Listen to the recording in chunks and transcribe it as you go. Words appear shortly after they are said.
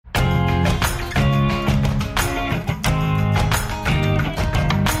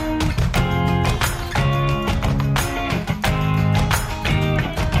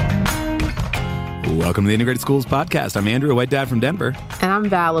Welcome to the Integrated Schools Podcast. I'm Andrew, a white dad from Denver. And I'm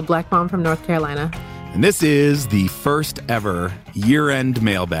Val, a black mom from North Carolina. And this is the first ever year-end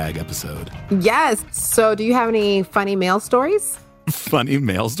mailbag episode. Yes. So do you have any funny mail stories? Funny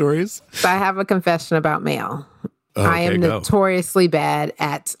mail stories? I have a confession about mail. Okay, I am notoriously bad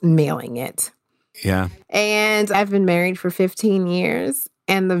at mailing it. Yeah. And I've been married for 15 years.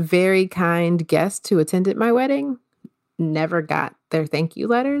 And the very kind guest who attended my wedding never got their thank you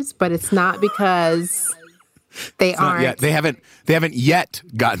letters. But it's not because they aren't. Yet. They haven't yet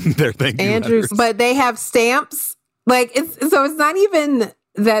gotten their thank you letters. But they have stamps. It's not even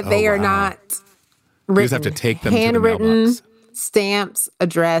that they are not written. You just have to take them handwritten, to the mailbox. Stamps,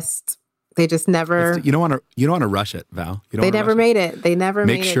 addressed. They just never. You don't want to rush it, Val. They never made it. They never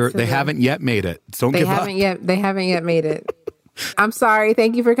made it. Make sure they haven't yet made it. Don't give up. They haven't yet made it. I'm sorry.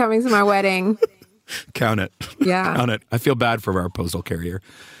 Thank you for coming to my wedding. Count it. Yeah. Count it. I feel bad for our postal carrier.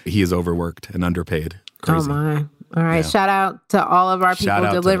 He is overworked and underpaid. Crazy. Oh, my. All right. Yeah. Shout out to all of our people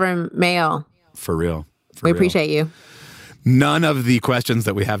delivering mail. For real. We appreciate you. None of the questions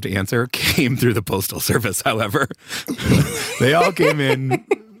that we have to answer came through the Postal Service, however. They all came in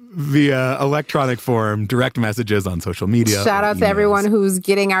via electronic form, direct messages on social media. Shout out to everyone who's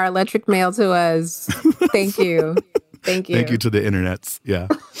getting our electric mail to us. Thank you. Thank you. Thank you to the internets. Yeah.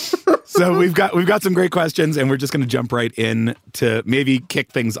 So we've got some great questions, and we're just going to jump right in to maybe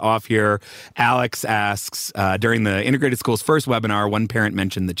kick things off here. Alex asks, during the Integrated Schools first webinar, one parent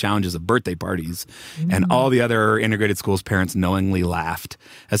mentioned the challenges of birthday parties, and all the other Integrated Schools parents knowingly laughed.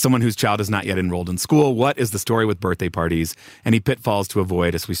 As someone whose child is not yet enrolled in school, what is the story with birthday parties? Any pitfalls to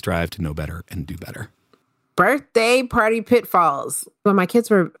avoid as we strive to know better and do better? Birthday party pitfalls. When my kids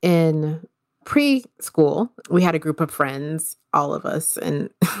were in preschool, we had a group of friends, all of us, and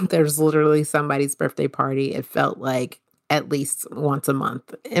there's literally somebody's birthday party. It felt like at least once a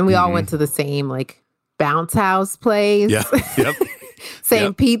month. And we all went to the same bounce house place. Yeah. Yep.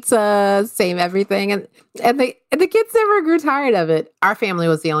 Same pizza, same everything. And the kids never grew tired of it. Our family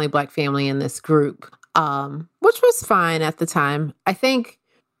was the only black family in this group, which was fine at the time. I think,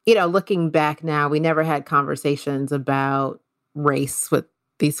 looking back now, we never had conversations about race with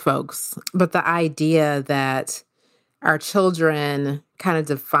these folks, but the idea that our children kind of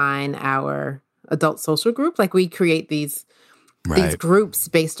define our adult social group, we create these groups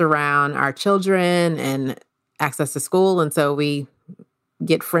based around our children and access to school, and so we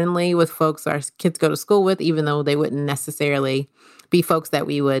get friendly with folks our kids go to school with, even though they wouldn't necessarily be folks that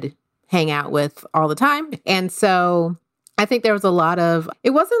we would hang out with all the time. And so I think there was a lot of,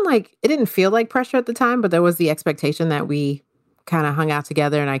 it didn't feel like pressure at the time, but there was the expectation that we kind of hung out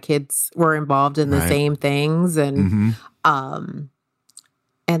together and our kids were involved in the same things. And and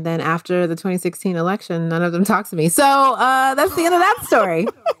then after the 2016 election, none of them talked to me. So that's the end of that story.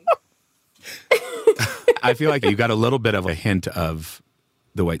 I feel like you got a little bit of a hint of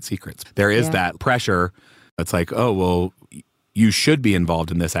the white secrets. There is that pressure. It's like, oh, well, you should be involved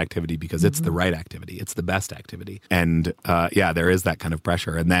in this activity because it's the right activity. It's the best activity. And there is that kind of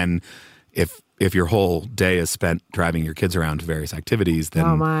pressure. And then if your whole day is spent driving your kids around to various activities,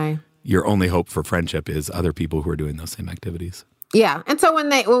 then your only hope for friendship is other people who are doing those same activities. Yeah. And so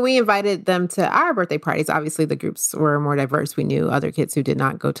when we invited them to our birthday parties, obviously the groups were more diverse. We knew other kids who did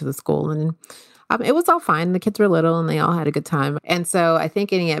not go to the school, and it was all fine. The kids were little and they all had a good time. And so I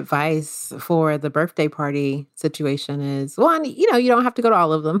think any advice for the birthday party situation is, one, you don't have to go to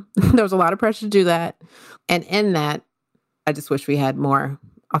all of them. There was a lot of pressure to do that. And in that, I just wish we had more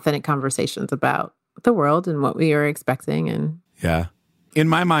authentic conversations about the world and what we are expecting. And yeah. In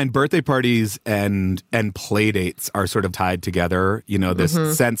my mind, birthday parties and play dates are sort of tied together,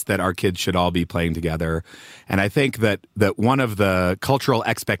 this sense that our kids should all be playing together. And I think that one of the cultural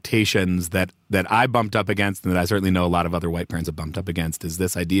expectations that I bumped up against, and that I certainly know a lot of other white parents have bumped up against, is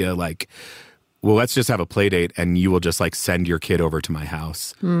this idea well, let's just have a play date and you will just send your kid over to my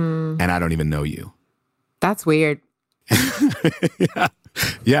house and I don't even know you. That's weird.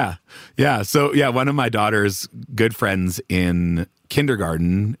 Yeah. So, one of my daughter's good friends in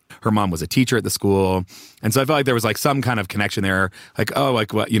kindergarten, her mom was a teacher at the school. And so I felt like there was some kind of connection there.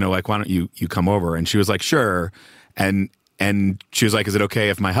 What, why don't you come over? And she was like, sure. And she was like, is it okay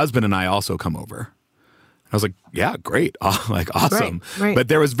if my husband and I also come over? I was like, yeah, great. Awesome. Right. But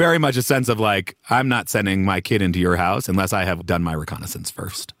there was very much a sense of I'm not sending my kid into your house unless I have done my reconnaissance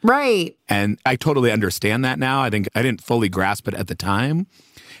first. Right. And I totally understand that now. I think I didn't fully grasp it at the time.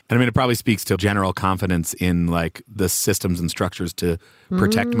 And it probably speaks to general confidence in the systems and structures to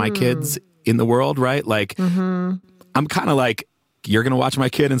protect my kids in the world, right? I'm kind of you're going to watch my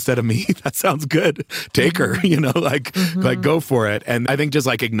kid instead of me. That sounds good. Take her, like go for it. And I think just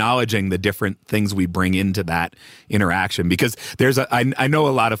like acknowledging the different things we bring into that interaction, because I know a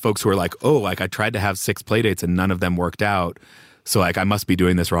lot of folks who are like, oh, like I tried to have 6 play dates and none of them worked out. So like I must be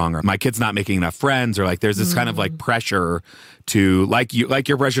doing this wrong, or my kid's not making enough friends, or like there's this kind of like pressure to like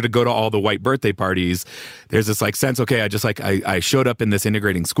your pressure to go to all the white birthday parties. There's this like sense, okay, I showed up in this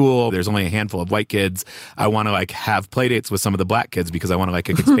integrating school. There's only a handful of white kids. I want to like have play dates with some of the black kids because I want to like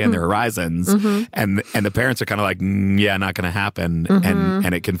expand their horizons. And the parents are kind of like, yeah, not going to happen.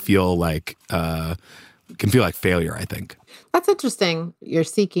 And it can feel like failure, I think. That's interesting. You're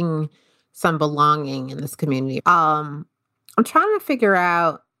seeking some belonging in this community. I'm trying to figure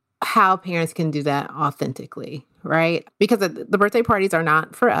out how parents can do that authentically, right? Because the birthday parties are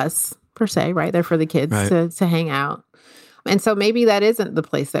not for us per se, right? They're for the kids to hang out. And so maybe that isn't the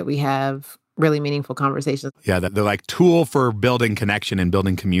place that we have really meaningful conversations. Yeah, the like tool for building connection and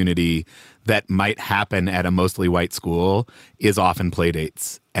building community that might happen at a mostly white school is often play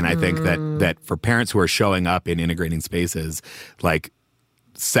dates. And I think that for parents who are showing up in integrating spaces, like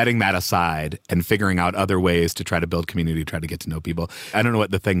setting that aside and figuring out other ways to try to build community, try to get to know people. I don't know what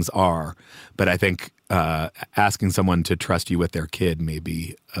the things are, but I think asking someone to trust you with their kid may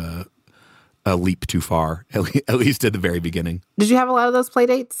be a leap too far, at least at the very beginning. Did you have a lot of those play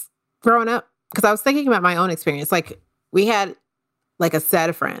dates growing up? Because I was thinking about my own experience. Like we had like a set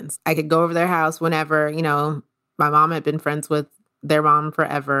of friends. I could go over their house whenever, my mom had been friends with their mom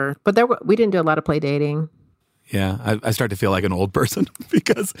forever, but we didn't do a lot of play dating. Yeah, I start to feel like an old person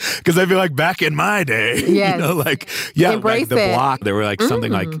because I feel like back in my day, Embrace the it. block, there were like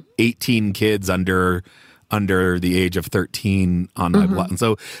something like 18 kids under the age of 13 on my block. And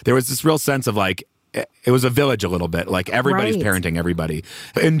so there was this real sense of like, it was a village a little bit, like everybody's parenting everybody.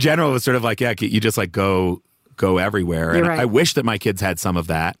 In general, it was sort of like, yeah, you just like go everywhere. And I wish that my kids had some of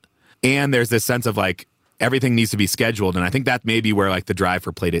that. And there's this sense of like, everything needs to be scheduled. And I think that may be where like the drive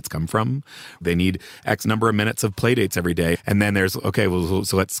for playdates come from. They need X number of minutes of playdates every day. And then there's, okay, well,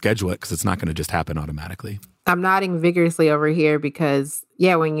 so let's schedule it because it's not going to just happen automatically. I'm nodding vigorously over here because,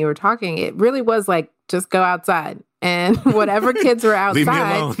 when you were talking, it really was like, just go outside. And whatever kids were outside, leave me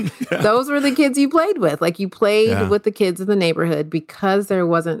alone. Those were the kids you played with. Like you played with the kids in the neighborhood because there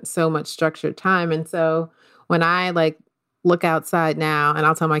wasn't so much structured time. And so when I like look outside now and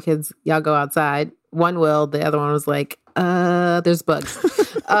I'll tell my kids, y'all go outside. One will, the other one was like, there's bugs.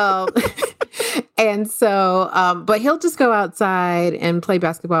 And so, but he'll just go outside and play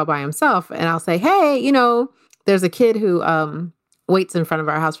basketball by himself. And I'll say, hey, there's a kid who waits in front of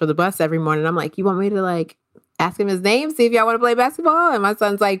our house for the bus every morning. I'm like, you want me to like ask him his name, see if y'all want to play basketball? And my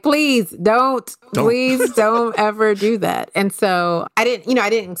son's like, please please don't ever do that. And so I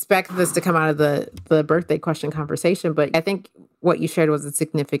didn't expect this to come out of the birthday question conversation, but I think what you shared was a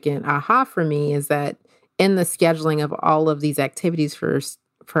significant aha for me, is that in the scheduling of all of these activities for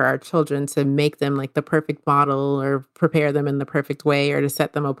our children, to make them like the perfect model or prepare them in the perfect way or to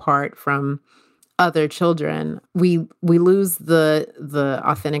set them apart from other children, we lose the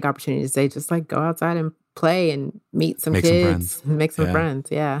authentic opportunity to say, just like go outside and play and meet some kids, make some friends.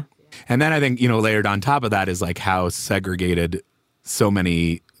 Yeah. And then I think, layered on top of that is like how segregated so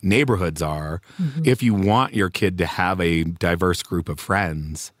many neighborhoods are. If you want your kid to have a diverse group of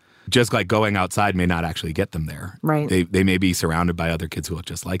friends, just like going outside may not actually get them there. Right. They may be surrounded by other kids who look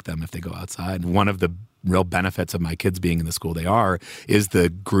just like them if they go outside. One of the real benefits of my kids being in the school they are is the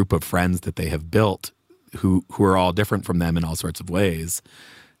group of friends that they have built who are all different from them in all sorts of ways.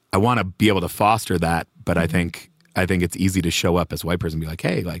 I want to be able to foster that, but I think it's easy to show up as a white person and be like,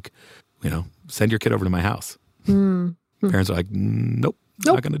 hey, like, send your kid over to my house. Parents are like, nope.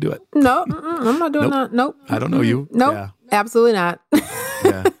 Not going to do it. No, I'm not doing that. Nope. I don't know you. Nope. Absolutely not.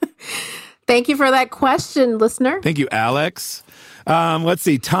 Thank you for that question, listener. Thank you, Alex. Let's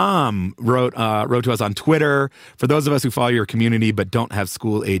see. Tom wrote to us on Twitter. For those of us who follow your community but don't have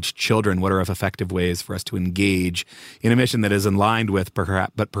school-aged children, what are effective ways for us to engage in a mission that is in line with,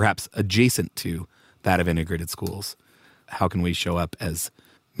 but perhaps adjacent to, that of integrated schools? How can we show up as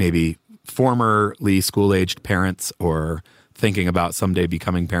maybe formerly school-aged parents, or thinking about someday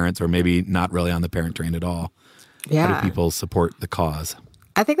becoming parents, or maybe not really on the parent train at all? Yeah. How do people support the cause?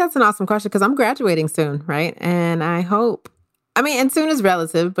 I think that's an awesome question because I'm graduating soon, right? And I hope, and soon is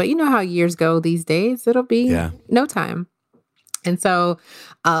relative, but you know how years go these days. It'll be no time. And so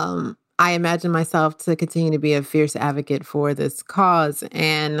I imagine myself to continue to be a fierce advocate for this cause.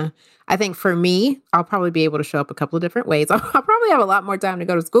 And I think for me, I'll probably be able to show up a couple of different ways. I'll probably have a lot more time to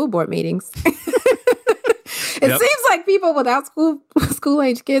go to school board meetings. It seems like people without school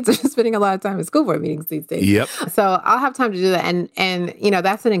age kids are spending a lot of time in school board meetings these days. Yep. So I'll have time to do that. And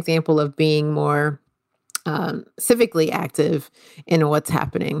that's an example of being more civically active in what's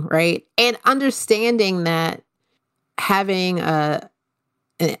happening, right? And understanding that having a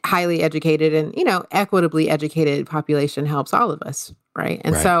highly educated and, equitably educated population helps all of us, right?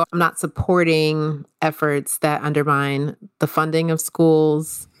 And so I'm not supporting efforts that undermine the funding of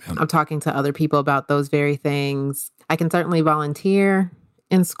schools. I'm talking to other people about those very things. I can certainly volunteer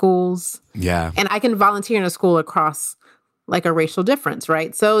in schools. Yeah. And I can volunteer in a school across like a racial difference,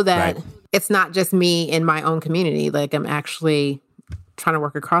 right? So that it's not just me in my own community. Like I'm actually trying to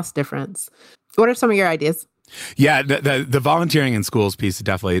work across difference. What are some of your ideas? Yeah, the volunteering in schools piece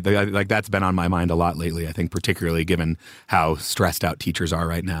definitely, like that's been on my mind a lot lately. I think particularly given how stressed out teachers are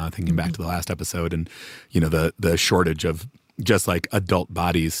right now, thinking back to the last episode and, the shortage of just like adult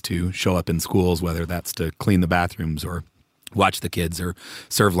bodies to show up in schools, whether that's to clean the bathrooms or watch the kids or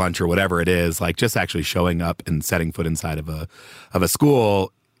serve lunch or whatever it is, like just actually showing up and setting foot inside of a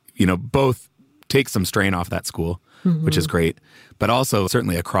school, both take some strain off that school, which is great. But also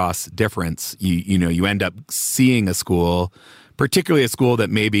certainly across difference, you end up seeing a school, particularly a school that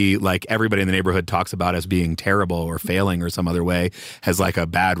maybe like everybody in the neighborhood talks about as being terrible or failing or some other way, has like a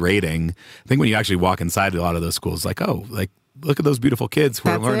bad rating. I think when you actually walk inside a lot of those schools, like, oh, like, look at those beautiful kids who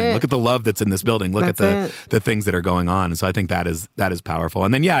are learning. Look at the love that's in this building. Look at the things that are going on. And so I think that is powerful.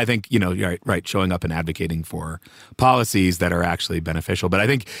 And then, I think, you're right, showing up and advocating for policies that are actually beneficial. But I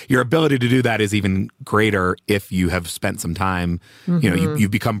think your ability to do that is even greater if you have spent some time, you've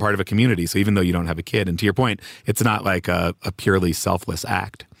become part of a community. So even though you don't have a kid, and to your point, it's not like a purely selfless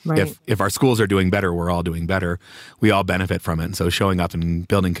act. Right. If our schools are doing better, we're all doing better. We all benefit from it. And so showing up and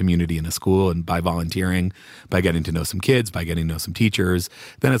building community in a school and by volunteering, by getting to know some kids, by getting to know some teachers,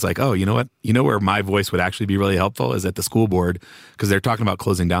 then it's like, oh, you know what? You know where my voice would actually be really helpful is at the school board because they're talking about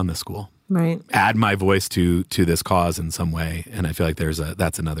closing down this school. Right. Add my voice to this cause in some way. And I feel like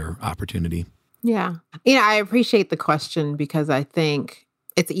that's another opportunity. Yeah. I appreciate the question because I think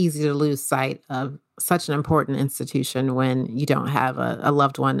it's easy to lose sight of such an important institution when you don't have a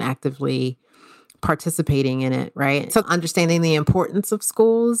loved one actively participating in it, right? So understanding the importance of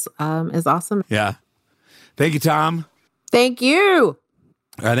schools is awesome. Yeah. Thank you, Tom. Thank you.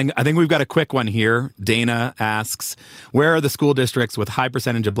 I think we've got a quick one here. Dana asks, where are the school districts with high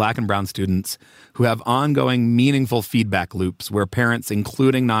percentage of Black and brown students who have ongoing meaningful feedback loops where parents,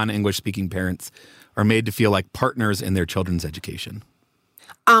 including non-English speaking parents, are made to feel like partners in their children's education?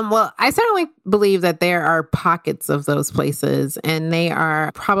 Well, I certainly believe that there are pockets of those places, and they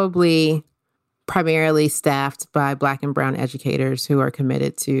are probably primarily staffed by Black and brown educators who are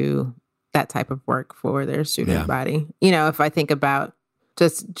committed to that type of work for their student body. If I think about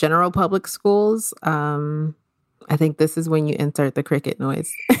just general public schools, I think this is when you insert the cricket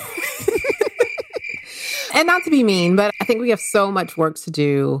noise. And not to be mean, but I think we have so much work to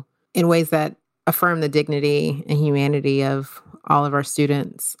do in ways that affirm the dignity and humanity of all of our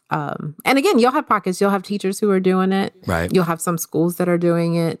students. And again, you'll have pockets, you'll have teachers who are doing it. Right. You'll have some schools that are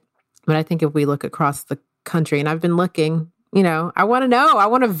doing it. But I think if we look across the country, and I've been looking, I want to know, I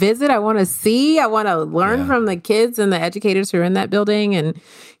want to visit, I want to see, I want to learn from the kids and the educators who are in that building and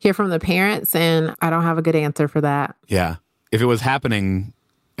hear from the parents. And I don't have a good answer for that. Yeah. If it was happening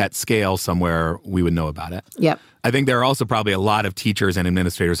at scale somewhere, we would know about it. Yep. I think there are also probably a lot of teachers and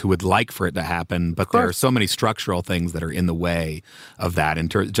administrators who would like for it to happen, but there are so many structural things that are in the way of that,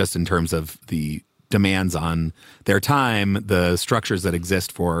 just in terms of the demands on their time, the structures that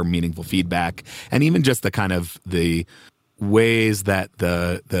exist for meaningful feedback, and even just the kind of the ways that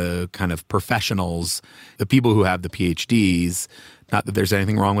the kind of professionals, the people who have the PhDs, not that there's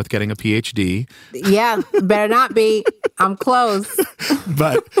anything wrong with getting a PhD. Yeah, better not be. I'm close.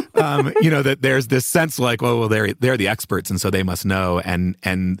 But, that there's this sense like, well, they're the experts, and so they must know. And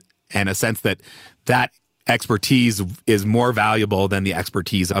a sense that expertise is more valuable than the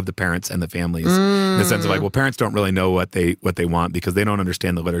expertise of the parents and the families. In the sense of like, well, parents don't really know what they want because they don't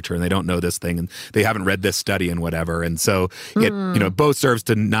understand the literature and they don't know this thing and they haven't read this study and whatever. And so it, both serves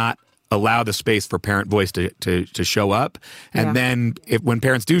to not allow the space for parent voice to show up. And then when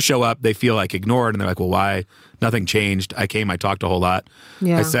parents do show up, they feel like ignored and they're like, well, why? Nothing changed. I came, I talked a whole lot.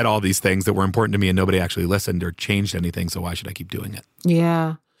 Yeah. I said all these things that were important to me and nobody actually listened or changed anything. So why should I keep doing it?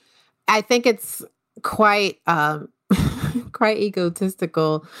 Yeah. I think it's quite quite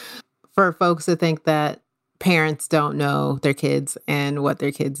egotistical for folks to think that parents don't know their kids and what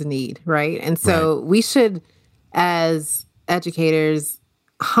their kids need, right? And so we should, as educators,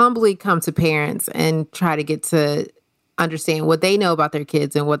 humbly come to parents and try to get to understand what they know about their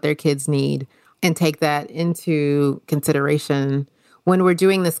kids and what their kids need and take that into consideration when we're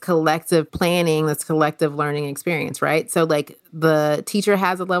doing this collective planning, this collective learning experience, right? So like the teacher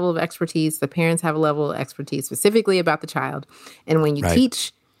has a level of expertise, the parents have a level of expertise specifically about the child. And when you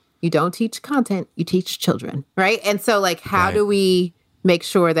teach, you don't teach content, you teach children, right? And so like, how do we make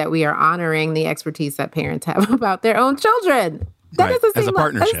sure that we are honoring the expertise that parents have about their own children? That doesn't seem as a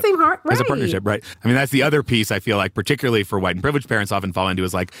partnership. That doesn't seem hard, right. As a partnership, right? I mean, that's the other piece I feel like, particularly for white and privileged parents, often fall into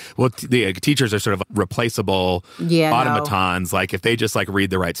is like, well, the teachers are sort of replaceable automatons. Like, if they just like read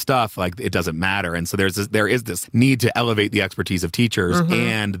the right stuff, like it doesn't matter. And so there is this need to elevate the expertise of teachers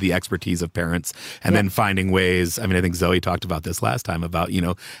and the expertise of parents, and then finding ways. I mean, I think Zoe talked about this last time about, you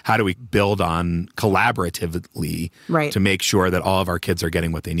know, how do we build on collaboratively to make sure that all of our kids are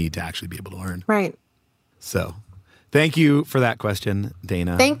getting what they need to actually be able to learn. Right. So. Thank you for that question,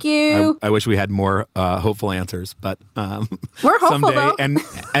 Dana. Thank you. I wish we had more hopeful answers, but we're hopeful someday. Though.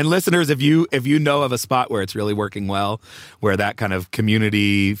 And listeners, if you know of a spot where it's really working well, where that kind of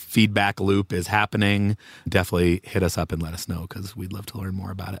community feedback loop is happening, definitely hit us up and let us know, because we'd love to learn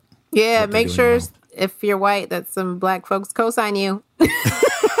more about it. Yeah, make sure if you're white that some black folks co-sign you.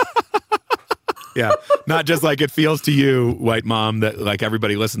 Yeah, not just like it feels to you, white mom, that like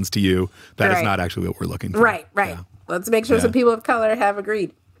everybody listens to you. That is not actually what we're looking for. Right. Yeah. Let's make sure some people of color have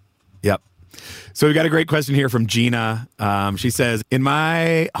agreed. Yep. So we got a great question here from Gina. She says, in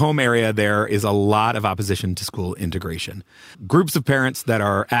my home area, there is a lot of opposition to school integration. Groups of parents that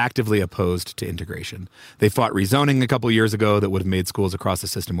are actively opposed to integration. They fought rezoning a couple years ago that would have made schools across the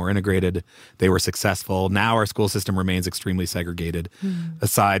system more integrated. They were successful. Now our school system remains extremely segregated,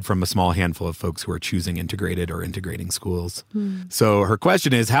 aside from a small handful of folks who are choosing integrated or integrating schools. So her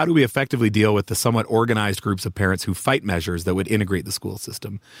question is, how do we effectively deal with the somewhat organized groups of parents who fight measures that would integrate the school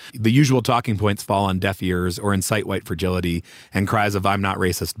system? The usual talking points fall on deaf ears or incite white fragility and cries of "I'm not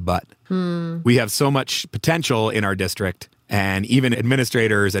racist, but." We have so much potential in our district, and even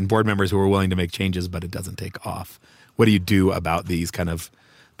administrators and board members who are willing to make changes, but it doesn't take off. What do you do about these kind of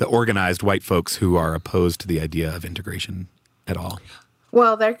the organized white folks who are opposed to the idea of integration at all?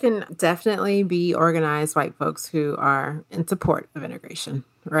 Well, there can definitely be organized white folks who are in support of integration,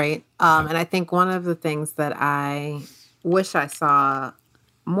 right? And I think one of the things that I wish I saw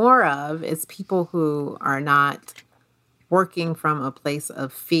more of is people who are not working from a place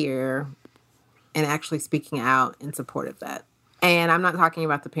of fear and actually speaking out in support of that. And I'm not talking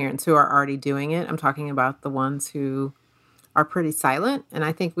about the parents who are already doing it. I'm talking about the ones who are pretty silent. And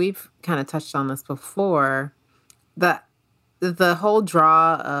I think we've kind of touched on this before. The whole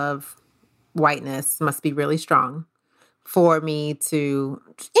draw of whiteness must be really strong for me to,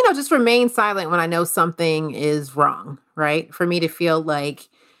 just remain silent when I know something is wrong, right? For me to feel like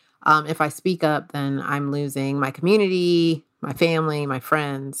if I speak up, then I'm losing my community, my family, my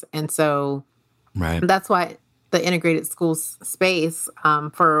friends. And so that's why the integrated schools space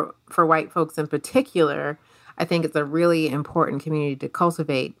for white folks in particular, I think it's a really important community to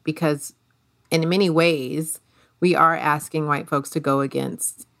cultivate, because in many ways, we are asking white folks to go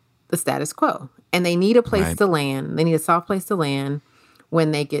against the status quo. And they need a place to land. They need a soft place to land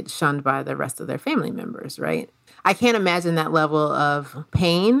when they get shunned by the rest of their family members, right? I can't imagine that level of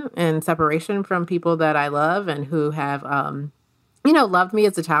pain and separation from people that I love and who have, loved me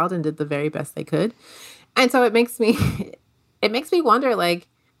as a child and did the very best they could. And so it makes me wonder, like,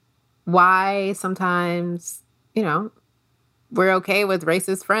 why sometimes, we're okay with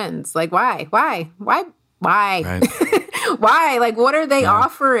racist friends. Like, why? Why? Right. Why? Like, what are they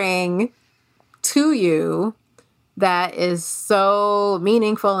offering to you that is so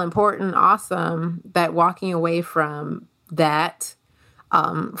meaningful, important, awesome, that walking away from that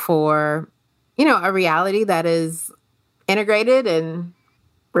for, a reality that is integrated and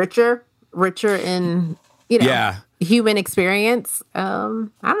richer in, human experience. I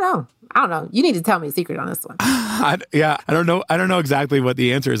don't know. You need to tell me a secret on this one. I don't know. I don't know exactly what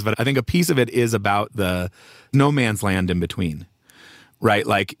the answer is, but I think a piece of it is about the no man's land in between. Right?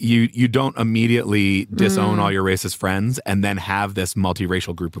 Like you don't immediately disown all your racist friends and then have this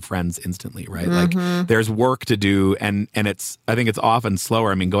multiracial group of friends instantly, right? Like there's work to do, and I think it's often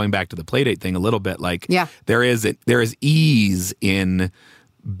slower. I mean, going back to the Playdate thing a little bit, like there is ease in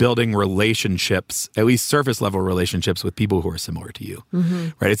building relationships, at least surface level relationships, with people who are similar to you,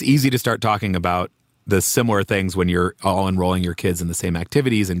 right? It's easy to start talking about the similar things when you're all enrolling your kids in the same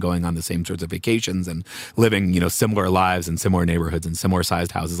activities and going on the same sorts of vacations and living, similar lives in similar neighborhoods and similar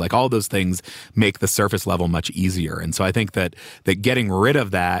sized houses. Like, all those things make the surface level much easier. And so I think that getting rid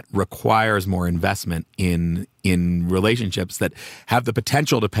of that requires more investment in relationships that have the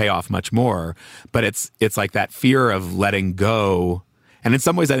potential to pay off much more. But it's like that fear of letting go And in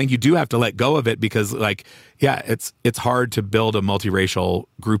some ways, I think you do have to let go of it because, like, yeah, it's hard to build a multiracial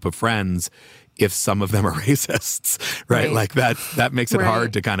group of friends if some of them are racists, right? Like that makes it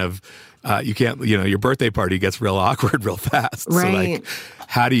hard to kind of, you can't, your birthday party gets real awkward real fast. Right. So, like,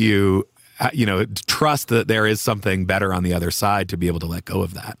 how do you, trust that there is something better on the other side to be able to let go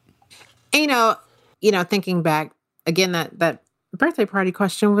of that? And, thinking back again, that birthday party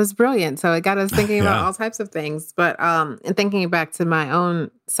question was brilliant. So it got us thinking about all types of things. But and thinking back to my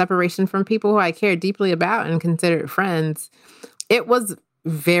own separation from people who I cared deeply about and considered friends, it was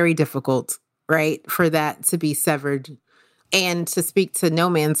very difficult, right, for that to be severed and to speak to no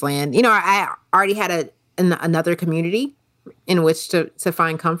man's land. I already had another community in which to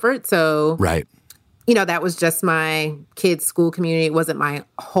find comfort. So right. That was just my kids' school community. It wasn't my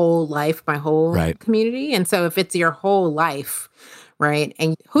whole life, my whole community. And so if it's your whole life, right,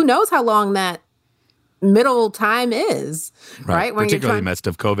 and who knows how long that middle time is, right? When particularly in the midst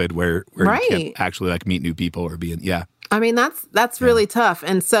of COVID where you can't actually like meet new people or be in, I mean, that's really tough.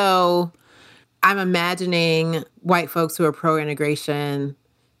 And so I'm imagining white folks who are pro-integration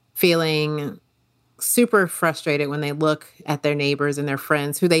feeling super frustrated when they look at their neighbors and their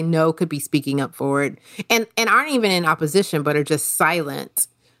friends who they know could be speaking up for it and aren't even in opposition, but are just silent,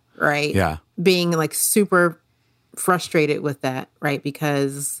 right? Yeah. Being like super frustrated with that, right?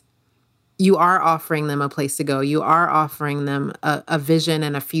 Because you are offering them a place to go. You are offering them a vision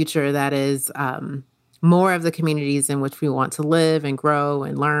and a future that is more of the communities in which we want to live and grow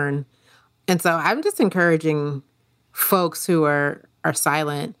and learn. And so I'm just encouraging folks who are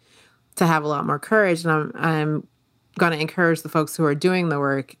silent to have a lot more courage. And I'm going to encourage the folks who are doing the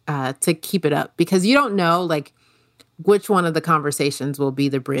work to keep it up, because you don't know like which one of the conversations will be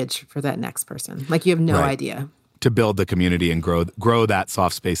the bridge for that next person. Like you have no idea. To build the community and grow that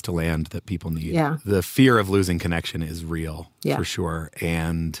soft space to land that people need. Yeah. The fear of losing connection is real for sure.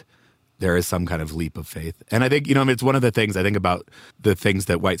 And there is some kind of leap of faith. And I think, it's one of the things I think about the things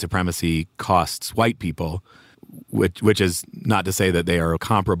that white supremacy costs white people, which is not to say that they are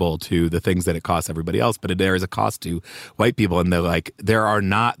comparable to the things that it costs everybody else, but there is a cost to white people. And there are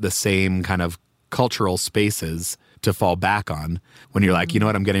not the same kind of cultural spaces to fall back on when you're like, you know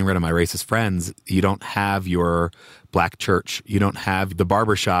what, I'm getting rid of my racist friends. You don't have your black church. You don't have the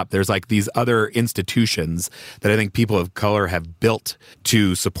barbershop. There's like these other institutions that I think people of color have built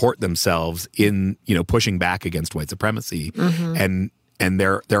to support themselves in, pushing back against white supremacy. Mm-hmm. And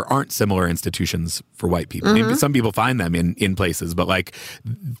there aren't similar institutions for white people. Mm-hmm. Maybe some people find them in places, but like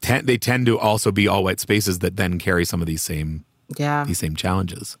they tend to also be all white spaces that then carry some of these same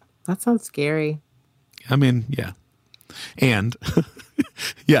challenges. That sounds scary. I mean, yeah. And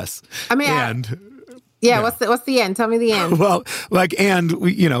yes. I mean, what's the end? Tell me the end. Well,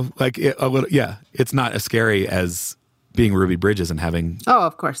 it's not as scary as being Ruby Bridges and having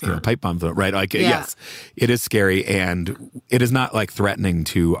of course not. Pipe bombs, right? Like yes, it is scary, and it is not like threatening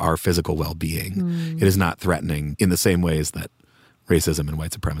to our physical well-being. It is not threatening in the same ways that racism and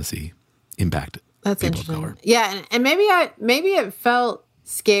white supremacy impact people of color. Yeah, and maybe it felt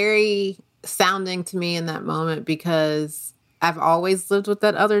scary sounding to me in that moment because I've always lived with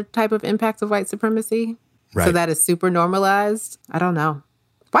that other type of impact of white supremacy. Right. So that is super normalized. I don't know.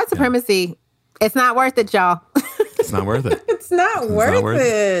 White supremacy, it's not worth it, y'all. It's not worth it. It's not worth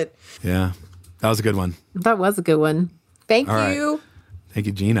it. Yeah. That was a good one. That was a good one. Thank you. Right. Thank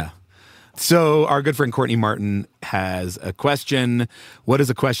you, Gina. So our good friend Courtney Martin has a question. What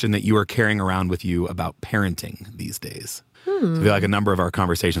is a question that you are carrying around with you about parenting these days? So I feel like a number of our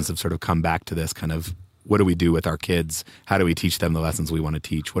conversations have sort of come back to this kind of, what do we do with our kids? How do we teach them the lessons we want to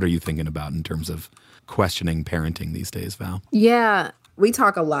teach? What are you thinking about in terms of questioning parenting these days, Val? Yeah, we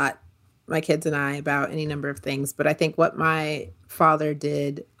talk a lot, my kids and I, about any number of things. But I think what my father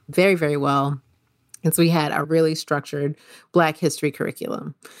did very, very well is we had a really structured Black history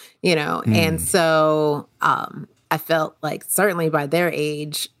curriculum, And so I felt like certainly by their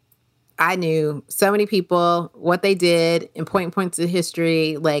age, I knew so many people, what they did, important points of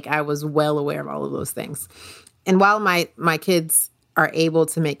history. Like I was well aware of all of those things. And while my kids are able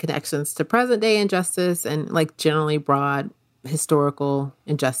to make connections to present day injustice and like generally broad historical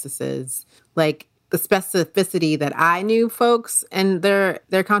injustices, like the specificity that I knew folks and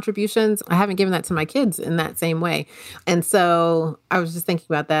their contributions, I haven't given that to my kids in that same way. And so I was just thinking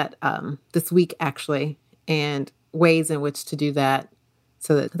about that this week actually, and ways in which to do that,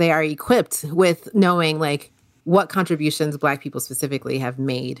 so that they are equipped with knowing like what contributions Black people specifically have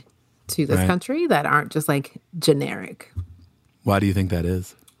made to this country that aren't just like generic. Why do you think that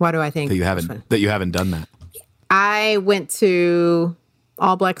is? Why do I think that you haven't done that? I went to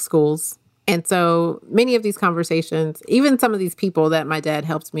all Black schools And so many of these conversations, even some of these people that my dad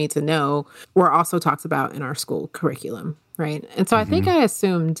helped me to know, were also talked about in our school curriculum, right? And so I think I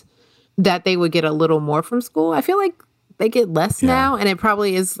assumed that they would get a little more from school. I feel like they get less now, and it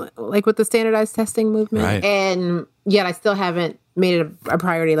probably is like with the standardized testing movement. Right. And yet I still haven't made it a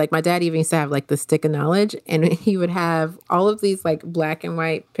priority. Like my dad even used to have like the stick of knowledge, and he would have all of these like black and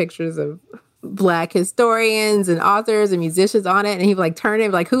white pictures of Black historians and authors and musicians on it. And he would like turn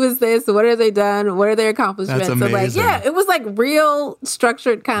it like, who is this? What have they done? What are their accomplishments? That's So like, amazing. yeah, it was like real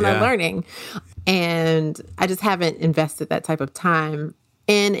structured kind of Yeah. learning. And I just haven't invested that type of time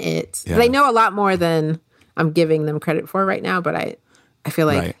in it. Yeah. They know a lot more than I'm giving them credit for right now, but I feel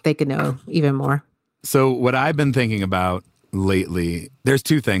like Right. they could know even more. So what I've been thinking about lately, there's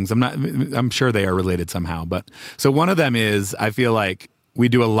two things. I'm sure they are related somehow, but so one of them is I feel like we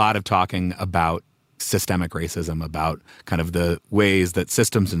do a lot of talking about systemic racism, about kind of the ways that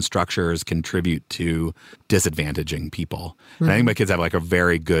systems and structures contribute to disadvantaging people. And I think my kids have like a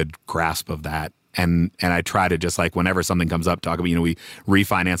very good grasp of that. And I try to just like whenever something comes up, talk about, we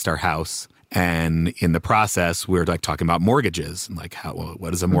refinanced our house. And in the process, we're like talking about mortgages and like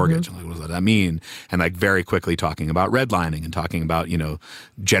what is a mortgage? And like, what does that mean? And like very quickly talking about redlining and talking about,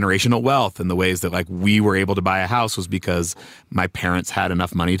 generational wealth and the ways that like we were able to buy a house was because my parents had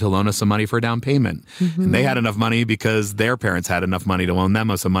enough money to loan us some money for a down payment. And they had enough money because their parents had enough money to loan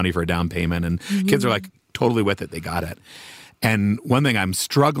them some money for a down payment. And kids are like totally with it. They got it. And one thing I'm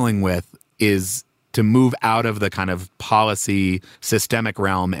struggling with is to move out of the kind of policy systemic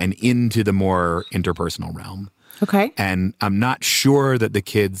realm and into the more interpersonal realm. Okay. And I'm not sure that the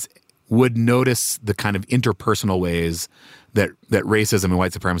kids would notice the kind of interpersonal ways that racism and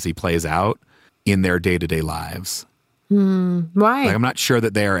white supremacy plays out in their day-to-day lives. Why? Like, I'm not sure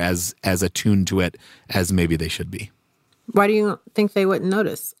that they're as attuned to it as maybe they should be. Why do you think they wouldn't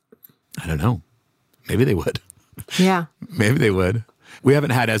notice? I don't know. Maybe they would. Yeah. Maybe they would. We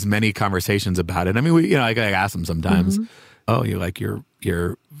haven't had as many conversations about it. I mean, I ask them sometimes, oh, you like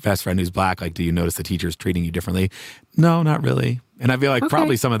your best friend who's Black, like, do you notice the teachers treating you differently? No, not really. And I feel like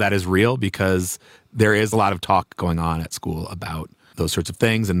probably some of that is real because there is a lot of talk going on at school about those sorts of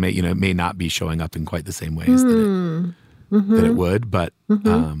things and may not be showing up in quite the same ways that it would. But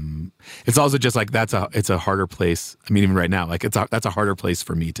it's also just like it's a harder place. I mean, even right now, like that's a harder place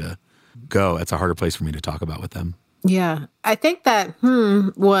for me to go. It's a harder place for me to talk about with them. Yeah. I think that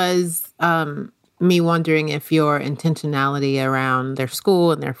was me wondering if your intentionality around their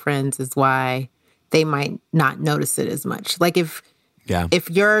school and their friends is why they might not notice it as much. Like if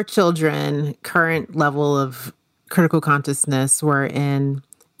your children current level of critical consciousness were in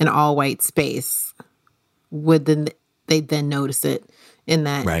an all-white space, would they then notice it in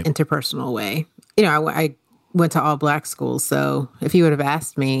that interpersonal way? I went to all Black schools, so if you would have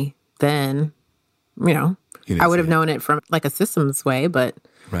asked me then, I would have known it from like a systems way, but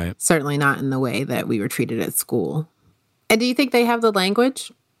certainly not in the way that we were treated at school. And do you think they have the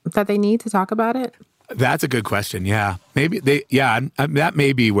language that they need to talk about it? That's a good question. Yeah, maybe they. Yeah, that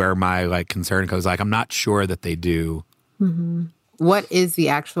may be where my like concern goes. Like, I'm not sure that they do. What is the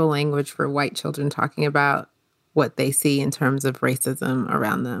actual language for white children talking about what they see in terms of racism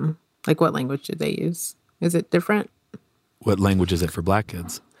around them? Like, what language do they use? Is it different? What language is it for Black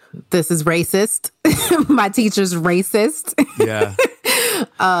kids? This is racist. My teacher's racist. Yeah.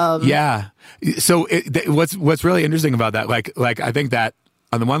 Yeah. So what's really interesting about that, like I think that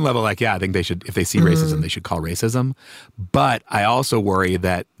on the one level, like, yeah, I think they should, if they see racism, they should call racism. But I also worry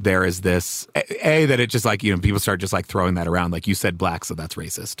that there is this, that it just like, people start just like throwing that around. Like you said Black, so that's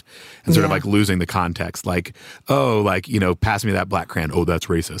racist. And sort of like losing the context. Like, oh, like, pass me that Black crayon. Oh, that's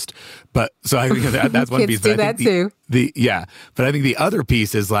racist. But so I think that's one piece. Kids do that too. But I think the other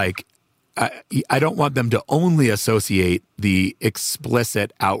piece is like, I don't want them to only associate the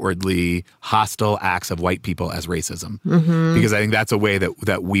explicit, outwardly hostile acts of white people as racism, because I think that's a way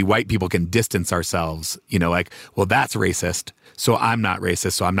that we white people can distance ourselves. Like, well, that's racist, so I'm not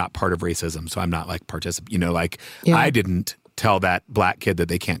racist, so I'm not part of racism, so I'm not like I didn't tell that Black kid that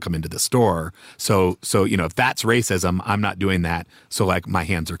they can't come into the store, so if that's racism, I'm not doing that, so like my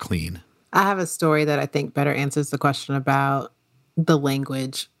hands are clean. I have a story that I think better answers the question about the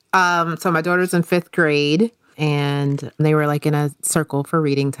language. So my daughter's in 5th grade and they were like in a circle for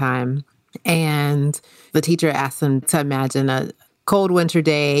reading time. And the teacher asked them to imagine a cold winter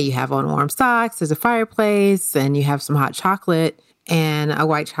day. You have on warm socks, there's a fireplace, and you have some hot chocolate. And a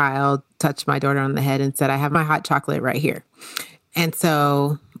white child touched my daughter on the head and said, I have my hot chocolate right here. And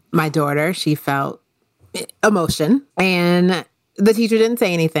so my daughter, she felt emotion, and the teacher didn't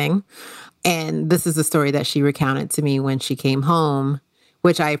say anything. And this is the story that she recounted to me when she came home.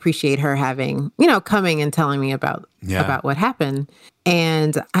 which I appreciate her having, coming and telling me about what happened.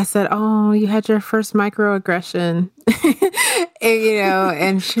 And I said, "Oh, you had your first microaggression."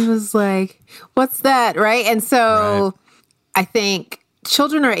 and she was like, "What's that?" Right. And so I think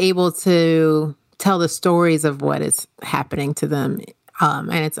children are able to tell the stories of what is happening to them.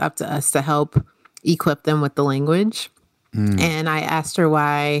 And it's up to us to help equip them with the language. And I asked her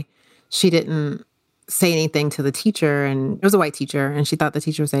why she didn't say anything to the teacher. And it was a white teacher. And she thought the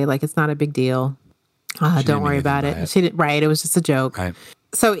teacher would say, like, "It's not a big deal. Don't worry about it." She didn't, right. It was just a joke. Right.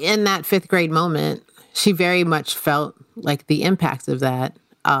 So in that 5th grade moment, she very much felt like the impact of that.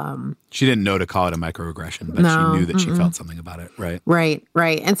 She didn't know to call it a microaggression, but she knew that she felt something about it, right?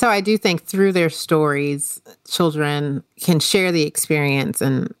 Right. And so I do think through their stories, children can share the experience,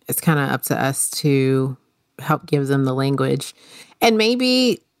 and it's kind of up to us to help give them the language. And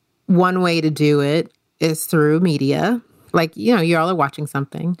maybe one way to do it is through media. Like, you all are watching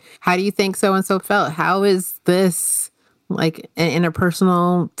something. How do you think so-and-so felt? How is this like an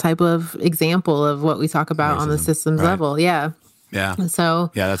interpersonal type of example of what we talk about on the systems level? Yeah. Yeah.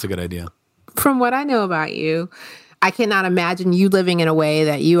 So that's a good idea. From what I know about you, I cannot imagine you living in a way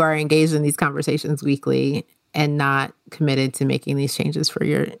that you are engaged in these conversations weekly and not committed to making these changes for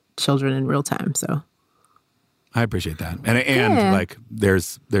your children in real time. So I appreciate that. And like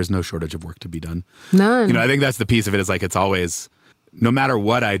there's no shortage of work to be done. None. I think that's the piece of it, is like, it's always, no matter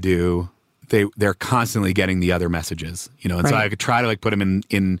what I do, they're constantly getting the other messages, and so I could try to like put them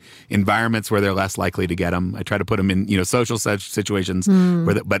in environments where they're less likely to get them. I try to put them in, social situations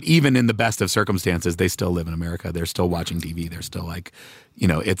but even in the best of circumstances, they still live in America. They're still watching TV. They're still like,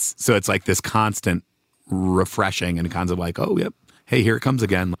 it's like this constant refreshing and constant like, oh, yep. Hey, here it comes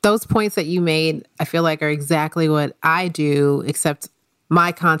again. Those points that you made, I feel like, are exactly what I do, except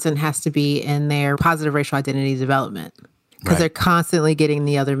my content has to be in their positive racial identity development. Because they're constantly getting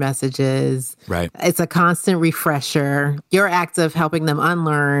the other messages. Right. It's a constant refresher. Your act of helping them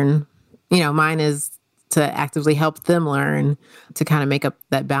unlearn, mine is to actively help them learn, to kind of make up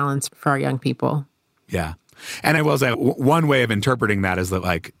that balance for our young people. Yeah. And I will say, one way of interpreting that is that,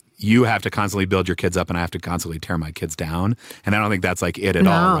 like, you have to constantly build your kids up and I have to constantly tear my kids down. And I don't think that's like it at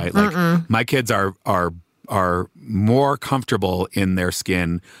all, right? Like, my kids are more comfortable in their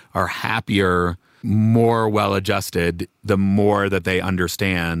skin, are happier, more well-adjusted, the more that they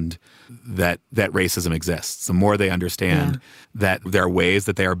understand that racism exists, the more they understand that there are ways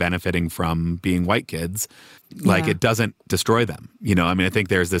that they are benefiting from being white kids. Like, it doesn't destroy them. I think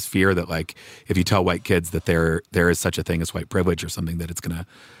there's this fear that, like, if you tell white kids that there is such a thing as white privilege or something, that it's going to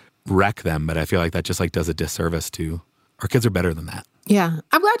wreck them. But I feel like that just like does a disservice to our kids. Are better than that. Yeah.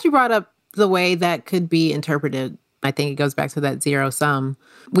 I'm glad you brought up the way that could be interpreted. I think it goes back to that zero sum.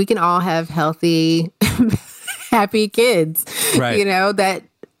 We can all have healthy, happy kids, that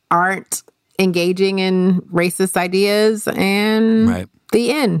aren't engaging in racist ideas, and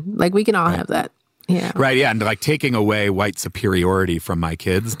the end. Like, we can all have that. Yeah. Right. Yeah. And like, taking away white superiority from my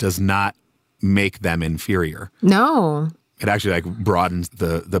kids does not make them inferior. No. It actually like broadens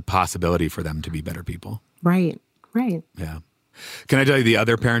the possibility for them to be better people. Right. Yeah. Can I tell you the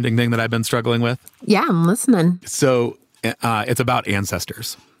other parenting thing that I've been struggling with? Yeah, I'm listening. So it's about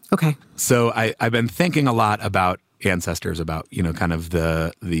ancestors. Okay. So I've been thinking a lot about ancestors, about, kind of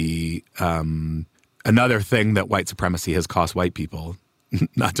the another thing that white supremacy has cost white people.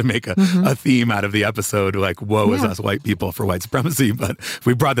 Not to make a theme out of the episode, like, woe is us white people for white supremacy, but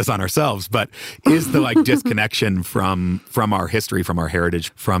we brought this on ourselves. But is the like disconnection from our history, from our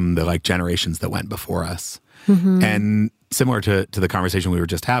heritage, from the like generations that went before us. And similar to the conversation we were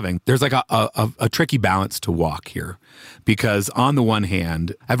just having, there's like a tricky balance to walk here. Because on the one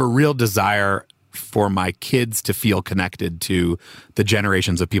hand, I have a real desire for my kids to feel connected to the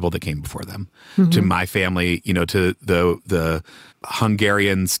generations of people that came before them, to my family, to the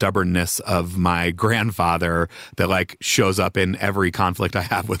Hungarian stubbornness of my grandfather that like shows up in every conflict I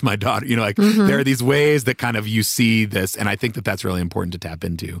have with my daughter. There are these ways that kind of you see this, and I think that that's really important to tap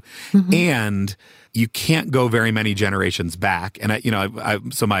into. And you can't go very many generations back.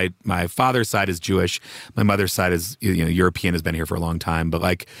 And so my father's side is Jewish. My mother's side is, European, has been here for a long time. But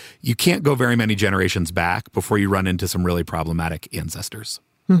like, you can't go very many generations back before you run into some really problematic ancestors.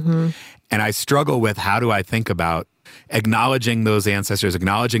 And I struggle with, how do I think about acknowledging those ancestors,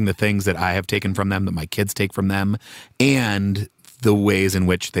 acknowledging the things that I have taken from them, that my kids take from them, and the ways in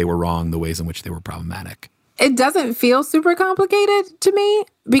which they were wrong, the ways in which they were problematic. It doesn't feel super complicated to me,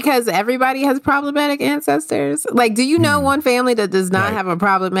 because everybody has problematic ancestors. Like, do you know one family that does not have a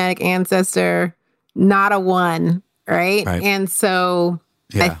problematic ancestor? Not a one, right? And so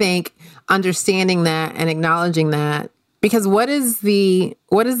I think understanding that and acknowledging that Because what is the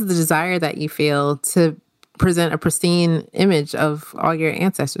desire that you feel to present a pristine image of all your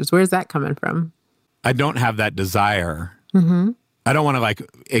ancestors? Where's that coming from? I don't have that desire. Mm-hmm. I don't want to like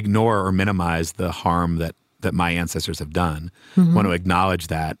ignore or minimize the harm that my ancestors have done. I want to acknowledge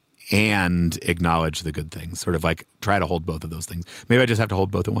that and acknowledge the good things. Sort of like try to hold both of those things. Maybe I just have to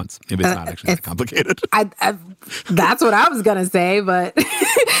hold both at once. Maybe it's not actually that complicated. That's what I was going to say, but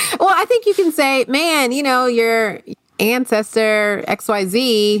well, I think you can say, man, you know, your ancestor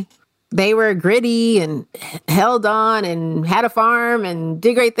XYZ, they were gritty and held on and had a farm and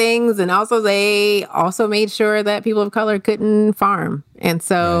did great things. And also they also made sure that people of color couldn't farm. And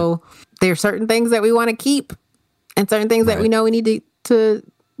so there are certain things that we want to keep and certain things that we know we need to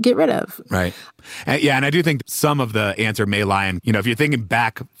get rid of. Right. And, yeah. And I do think some of the answer may lie in, you know, if you're thinking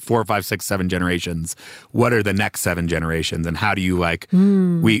back 4, 5, 6, 7 generations, what are the next 7 generations? And how do you like,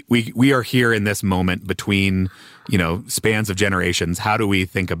 we are here in this moment between, you know, spans of generations. How do we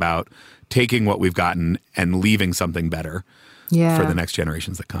think about taking what we've gotten and leaving something better for the next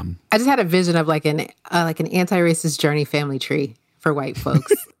generations that come? I just had a vision of like an anti-racist journey family tree for white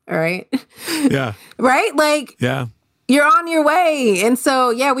folks. All right. Yeah. Right? Like, yeah. You're on your way. And so,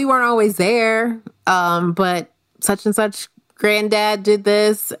 yeah, we weren't always there. But such and such granddad did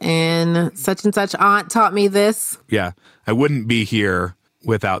this and such aunt taught me this. Yeah. I wouldn't be here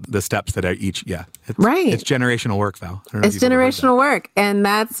without the steps that are each, It's generational work, Val. It's generational work. And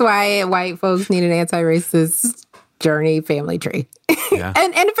that's why white folks need an anti-racist journey family tree. Yeah.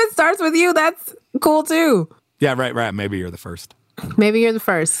 and if it starts with you, that's cool too. Yeah, right. Maybe you're the first. Maybe you're the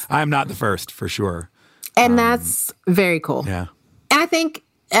first. I'm not the first, for sure. And that's very cool. Yeah. And I think,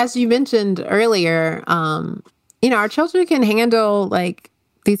 as you mentioned earlier, you know, our children can handle like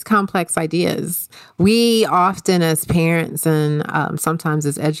these complex ideas. We often, as parents and sometimes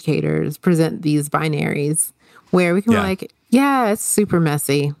as educators, present these binaries where we can be like, yeah, it's super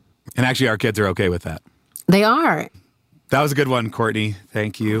messy. And actually, our kids are okay with that. They are. That was a good one, Courtney.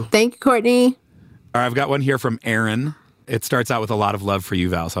 Thank you. Thank you, Courtney. All right, I've got one here from Aaron. It starts out with a lot of love for you,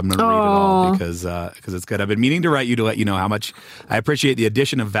 Val, so I'm going to read it all because it's good. I've been meaning to write you to let you know how much I appreciate the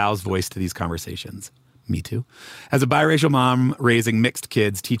addition of Val's voice to these conversations. Me too. As a biracial mom raising mixed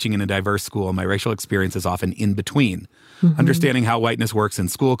kids, teaching in a diverse school, my racial experience is often in between. Understanding how whiteness works in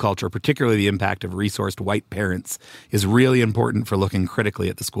school culture, particularly the impact of resourced white parents, is really important for looking critically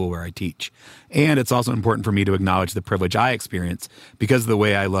at the school where I teach. And it's also important for me to acknowledge the privilege I experience because of the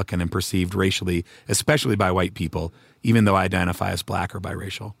way I look and am perceived racially, especially by white people, even though I identify as Black or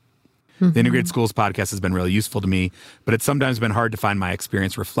biracial. The Integrated Schools podcast has been really useful to me, but it's sometimes been hard to find my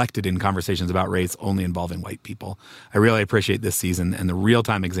experience reflected in conversations about race only involving white people. I really appreciate this season and the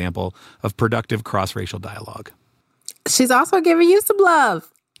real-time example of productive cross-racial dialogue. She's also giving you some love.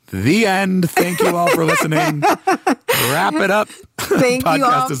 The end. Thank you all for listening. Wrap it up. Thank you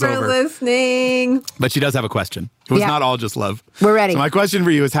all for listening. But she does have a question. It was not all just love. We're ready. So my question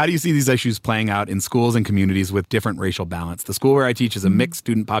for you is, how do you see these issues playing out in schools and communities with different racial balance? The school where I teach is a mixed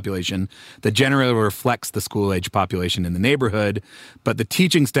student population that generally reflects the school-age population in the neighborhood, but the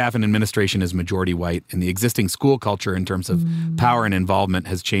teaching staff and administration is majority white, and the existing school culture in terms of power and involvement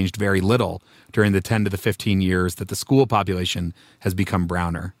has changed very little during the 10 to the 15 years that the school population has become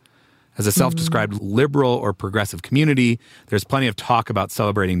browner. As a self-described liberal or progressive community, there's plenty of talk about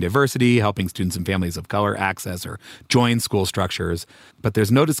celebrating diversity, helping students and families of color access or join school structures, but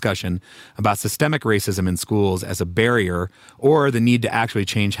there's no discussion about systemic racism in schools as a barrier or the need to actually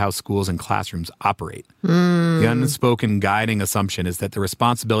change how schools and classrooms operate. The unspoken guiding assumption is that the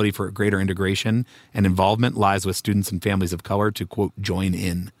responsibility for greater integration and involvement lies with students and families of color to, quote, join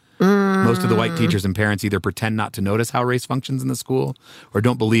in. Most of the white teachers and parents either pretend not to notice how race functions in the school or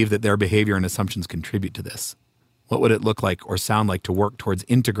don't believe that their behavior and assumptions contribute to this. What would it look like or sound like to work towards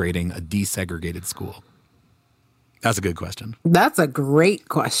integrating a desegregated school? That's a good question. That's a great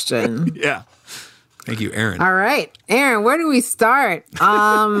question. Yeah. Thank you, Aaron. All right. Aaron, where do we start?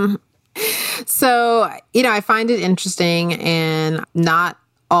 So, you know, I find it interesting and not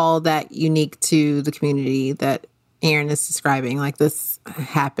all that unique to the community that Aaron is describing. Like, this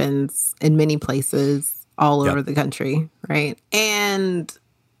happens in many places all over the country, right? And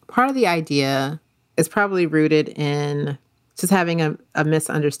part of the idea is probably rooted in just having a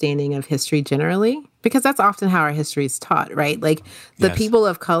misunderstanding of history generally, because that's often how our history is taught, right? Like, the people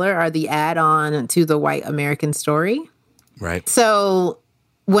of color are the add-on to the white American story. Right. So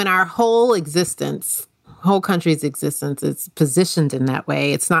when our whole country's existence is positioned in that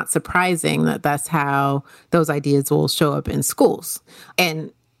way, it's not surprising that that's how those ideas will show up in schools.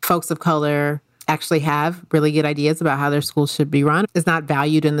 And folks of color actually have really good ideas about how their schools should be run. It's not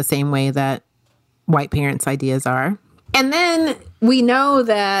valued in the same way that white parents' ideas are. And then we know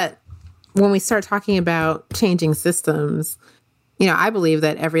that when we start talking about changing systems, I believe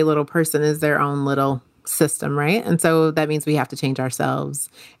that every little person is their own little system, right? And so that means we have to change ourselves.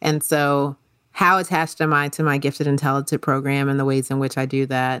 And so how attached am I to my gifted and talented program and the ways in which I do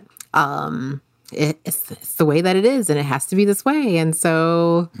that? It's the way that it is, and it has to be this way. And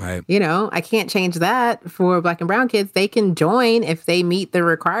so, right. I can't change that for Black and brown kids. They can join if they meet the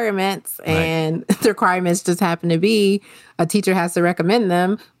requirements, and the requirements just happen to be a teacher has to recommend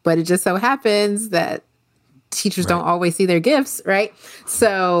them, but it just so happens that teachers don't always see their gifts, right?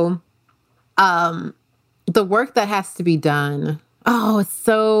 So the work that has to be done, it's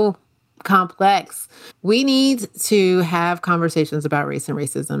so complex. We need to have conversations about race and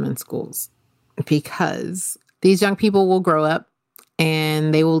racism in schools, because these young people will grow up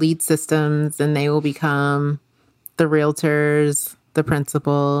and they will lead systems and they will become the realtors, the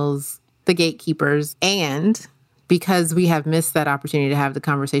principals, the gatekeepers. And because we have missed that opportunity to have the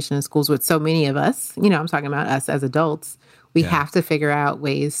conversation in schools with so many of us, I'm talking about us as adults, we have to figure out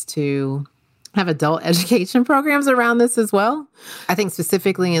ways to have adult education programs around this as well. I think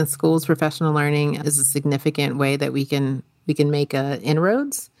specifically in schools, professional learning is a significant way that we can make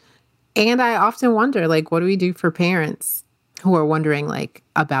inroads. And I often wonder, what do we do for parents who are wondering,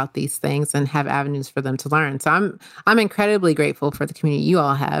 about these things and have avenues for them to learn? So I'm incredibly grateful for the community you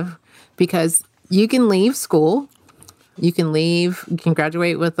all have, because you can leave school, you can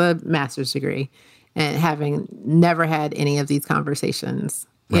graduate with a master's degree and having never had any of these conversations,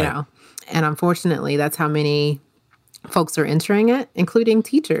 you know. And unfortunately, that's how many folks are entering it, including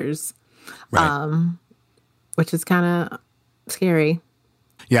teachers, which is kind of scary.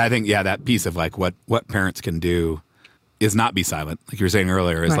 Yeah, I think, that piece of what parents can do is not be silent. Like you were saying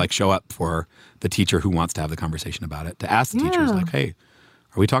earlier, is show up for the teacher who wants to have the conversation about it, to ask the teachers, hey,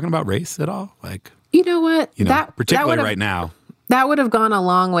 are we talking about race at all? You know what? Particularly right now. That would have gone a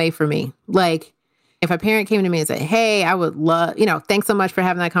long way for me. If a parent came to me and said, hey, I would love, thanks so much for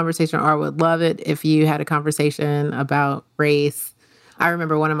having that conversation, or I would love it if you had a conversation about race. I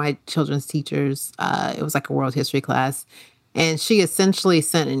remember one of my children's teachers, it was a world history class, and she essentially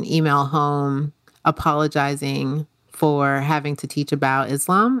sent an email home apologizing for having to teach about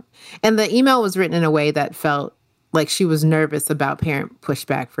Islam. And the email was written in a way that felt like she was nervous about parent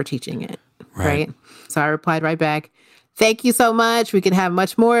pushback for teaching it, right? So I replied right back, thank you so much. We can have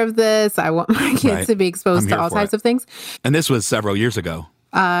much more of this. I want my kids to be exposed to all types of things. And this was several years ago.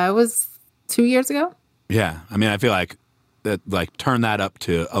 It was 2 years ago. Yeah. I mean, I feel like that, turn that up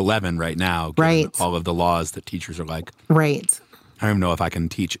to 11 right now. All of the laws that teachers are right. I don't even know if I can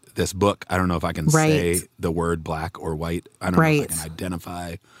teach this book. I don't know if I can say the word black or white. I don't know if I can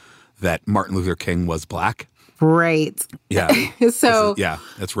identify that Martin Luther King was black. Right. Yeah. So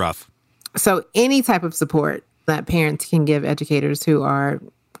it's rough. So any type of support that parents can give educators who are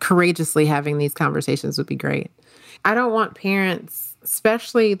courageously having these conversations would be great. I don't want parents,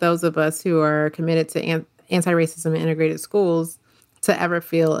 especially those of us who are committed to anti-racism and integrated schools, to ever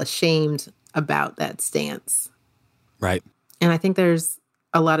feel ashamed about that stance. Right. And I think there's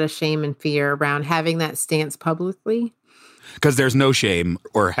a lot of shame and fear around having that stance publicly. Because there's no shame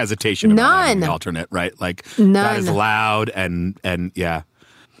or hesitation about having the alternate, right? None. That is loud and yeah.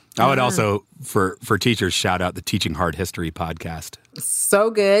 I would also, for teachers, shout out the Teaching Hard History podcast. So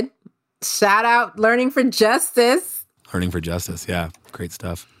good. Shout out Learning for Justice. Learning for Justice, yeah. Great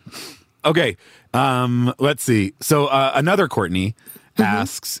stuff. Okay, let's see. So another Courtney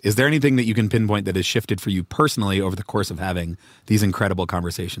asks, is there anything that you can pinpoint that has shifted for you personally over the course of having these incredible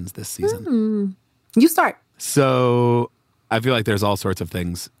conversations this season? You start. So I feel like there's all sorts of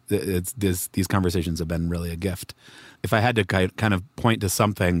things. These conversations have been really a gift. If I had to kind of point to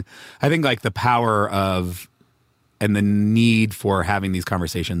something, I think the power of and the need for having these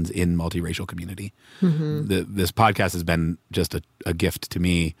conversations in multiracial community. This podcast has been just a gift to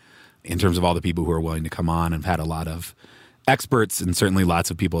me in terms of all the people who are willing to come on. I've had a lot of experts and certainly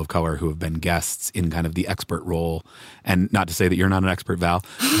lots of people of color who have been guests in kind of the expert role. And not to say that you're not an expert, Val,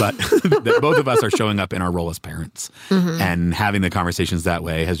 but that both of us are showing up in our role as parents. And having the conversations that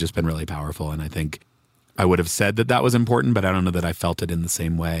way has just been really powerful. And I think I would have said that was important, but I don't know that I felt it in the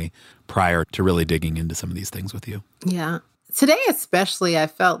same way prior to really digging into some of these things with you. Yeah. Today especially, I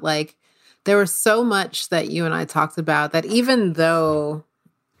felt like there was so much that you and I talked about that even though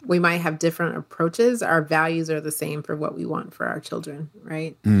we might have different approaches, our values are the same for what we want for our children,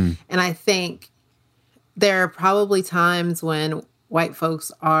 right? And I think there are probably times when white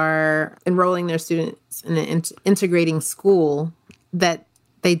folks are enrolling their students in an integrating school that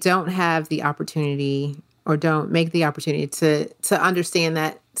they don't have the opportunity or don't make the opportunity to understand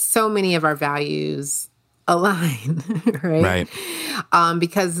that so many of our values align, right? Right.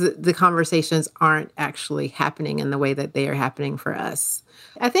 Because the conversations aren't actually happening in the way that they are happening for us.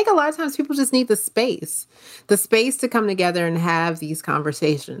 I think a lot of times people just need the space to come together and have these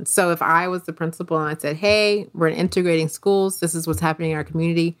conversations. So if I was the principal and I said, hey, we're integrating schools, this is what's happening in our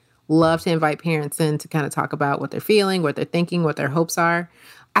community, love to invite parents in to kind of talk about what they're feeling, what they're thinking, what their hopes are.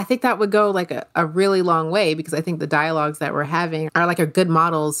 I think that would go like a really long way, because I think the dialogues that we're having are good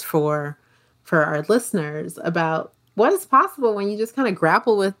models for our listeners about what is possible when you just kind of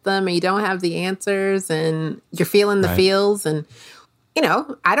grapple with them and you don't have the answers and you're feeling the Right. feels. And,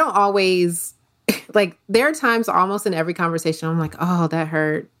 I don't always like, there are times almost in every conversation I'm like, oh, that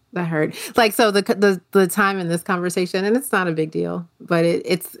hurt. That hurt. Like, so the time in this conversation, and it's not a big deal, but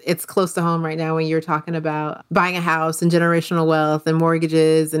it's close to home right now when you're talking about buying a house and generational wealth and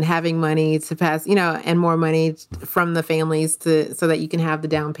mortgages and having money to pass, and more money from the families so that you can have the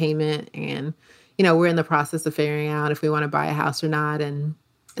down payment. And, we're in the process of figuring out if we want to buy a house or not. And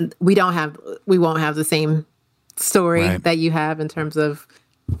we won't have the same story Right. that you have in terms of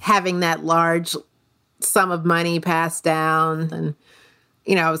having that large sum of money passed down. And,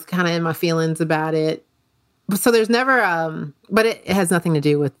 I was kind of in my feelings about it. So there's never, but it has nothing to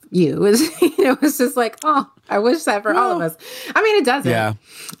do with you. It's just like, oh, I wish that for all of us. I mean, it doesn't. Yeah.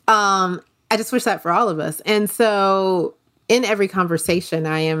 I just wish that for all of us. And so in every conversation,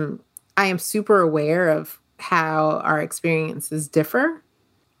 I am super aware of how our experiences differ.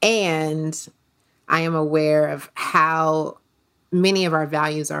 And I am aware of how many of our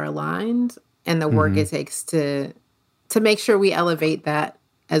values are aligned and the work it takes to make sure we elevate that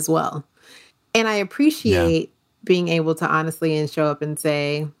as well. And I appreciate being able to honestly and show up and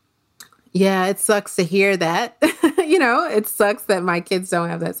say, yeah, it sucks to hear that. It sucks that my kids don't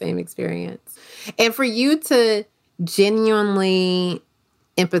have that same experience. And for you to genuinely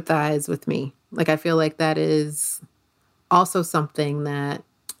empathize with me, like, I feel like that is also something that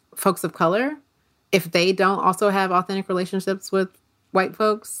folks of color, if they don't also have authentic relationships with white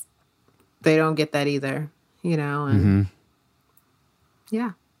folks, they don't get that either, and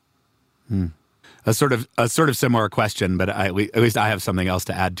yeah. A sort of similar question, but at least I have something else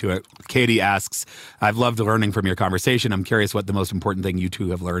to add to it. Katie asks, I've loved learning from your conversation. I'm curious what the most important thing you two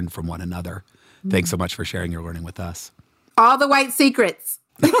have learned from one another. Thanks so much for sharing your learning with us. All the white secrets.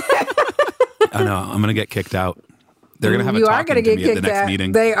 I know, I'm going to get kicked out. They're going to have a talking to me at the next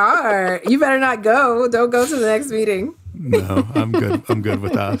meeting. They are. You better not go. Don't go to the next meeting. No, I'm good. I'm good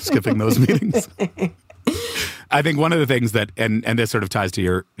with skipping those meetings. I think one of the things that, and this sort of ties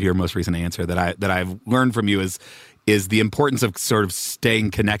to your most recent answer, that I've learned from you is the importance of sort of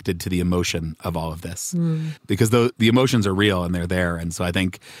staying connected to the emotion of all of this, because the emotions are real and they're there, and so I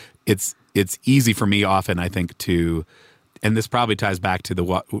think it's easy for me often, I think, to, and this probably ties back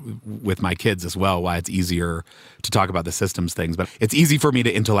to with my kids as well, why it's easier to talk about the systems things, but it's easy for me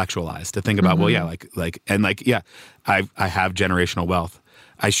to intellectualize, to think about, well, yeah, I have generational wealth.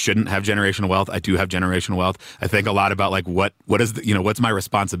 I shouldn't have generational wealth. I do have generational wealth. I think a lot about like what is what's my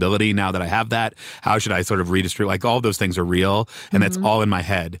responsibility now that I have that? How should I sort of redistribute? Like, all of those things are real, and that's all in my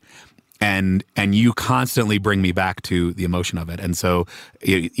head. And you constantly bring me back to the emotion of it, and so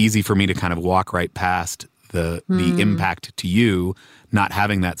it's easy for me to kind of walk right past the impact to you not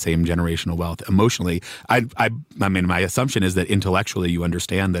having that same generational wealth emotionally. I mean, my assumption is that intellectually you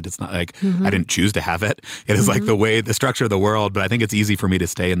understand that it's not like I didn't choose to have it. It is like the structure of the world, but I think it's easy for me to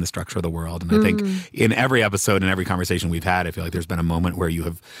stay in the structure of the world. And I think in every episode and every conversation we've had, I feel like there's been a moment where you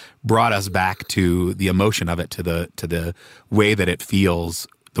have brought us back to the emotion of it, to the way that it feels,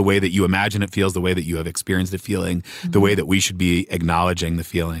 the way that you imagine it feels, the way that you have experienced it feeling, the way that we should be acknowledging the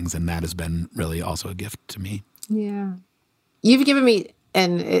feelings. And that has been really also a gift to me. Yeah. You've given me,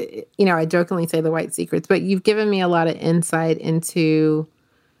 and I jokingly say the white secrets, but you've given me a lot of insight into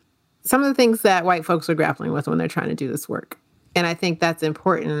some of the things that white folks are grappling with when they're trying to do this work. And I think that's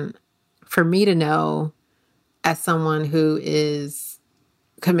important for me to know as someone who is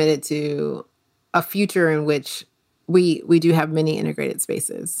committed to a future in which we do have many integrated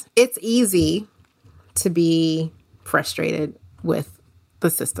spaces. It's easy to be frustrated with the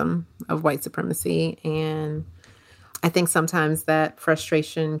system of white supremacy, and I think sometimes that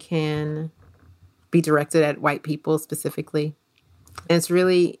frustration can be directed at white people specifically. And it's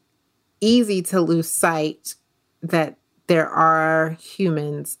really easy to lose sight that there are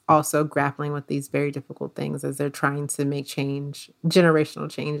humans also grappling with these very difficult things as they're trying to make change,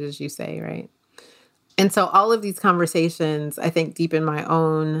 generational change, as you say, right? And so all of these conversations, I think, deepen my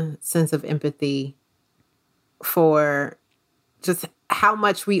own sense of empathy for just how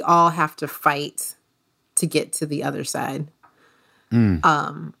much we all have to fight to get to the other side.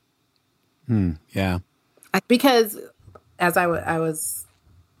 Yeah. Because as I was,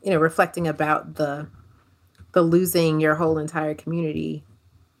 reflecting about the losing your whole entire community,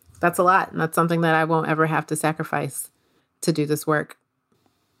 that's a lot. And that's something that I won't ever have to sacrifice to do this work.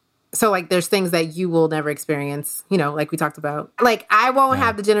 So like there's things that you will never experience, like we talked about. Like I won't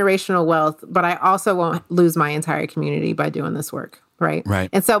have the generational wealth, but I also won't lose my entire community by doing this work. Right.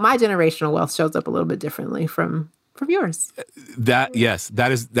 And so my generational wealth shows up a little bit differently from yours. That is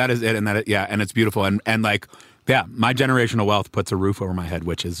it. And and it's beautiful. And like, my generational wealth puts a roof over my head,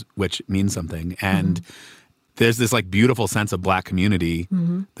 which means something. And there's this like beautiful sense of Black community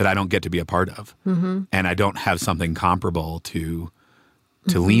that I don't get to be a part of. And I don't have something comparable to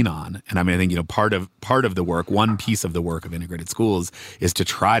lean on. And I mean, I think, part of the work, one piece of the work of integrated schools is to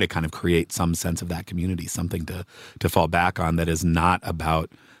try to kind of create some sense of that community, something to fall back on that is not about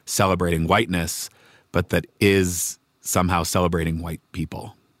celebrating whiteness, but that is somehow celebrating white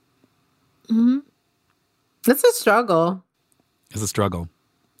people. It's a struggle. It's a struggle.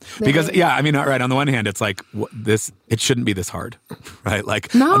 Because, right, on the one hand, it's like, it shouldn't be this hard, right?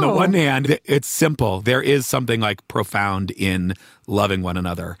 Like, on the one hand, it's simple. There is something, like, profound in loving one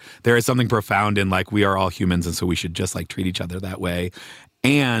another. There is something profound in, like, we are all humans, and so we should just, like, treat each other that way.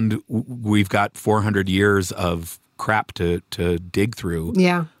 And we've got 400 years of crap to dig through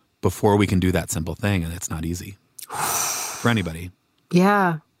before we can do that simple thing, and it's not easy for anybody.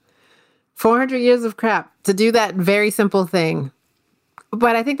 Yeah. 400 years of crap to do that very simple thing.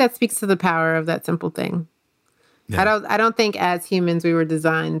 But I think that speaks to the power of that simple thing. Yeah. I don't think as humans we were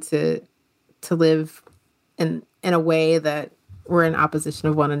designed to live in a way that we're in opposition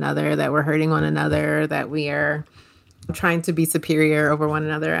of one another, that we're hurting one another, that we are trying to be superior over one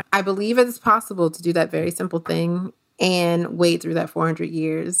another. I believe it's possible to do that very simple thing and wade through that 400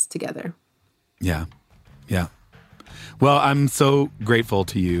 years together. Yeah. Yeah. Well, I'm so grateful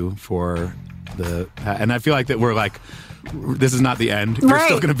to you for and I feel like that we're like, this is not the end. You're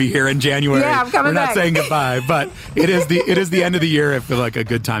still going to be here in January. Yeah, I'm coming back. We're not saying goodbye, but it is the end of the year. I feel like a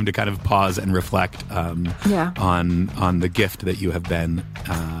good time to kind of pause and reflect on the gift that you have been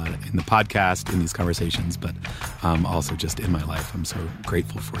in the podcast, in these conversations, but also just in my life. I'm so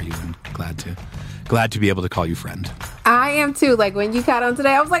grateful for you and glad to be able to call you friend. I am too. Like when you got on today,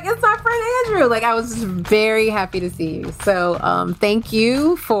 I was like, it's our friend Andrew. Like I was just very happy to see you. So thank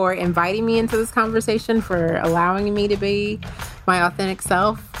you for inviting me into this conversation, for allowing me to be my authentic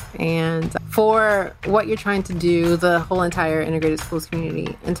self, and for what you're trying to do, the whole entire integrated schools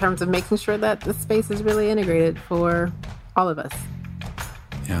community, in terms of making sure that the space is really integrated for all of us.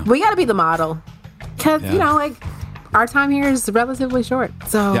 Yeah. We got to be the model because, our time here is relatively short.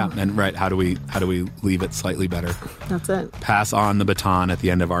 So and how do we leave it slightly better? That's it. Pass on the baton at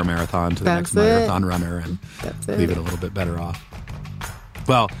the end of our marathon to the next marathon runner and leave it a little bit better off.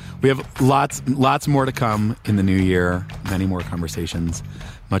 Well, we have lots more to come in the new year, many more conversations,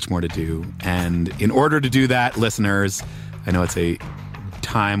 much more to do. And in order to do that, listeners, I know it's a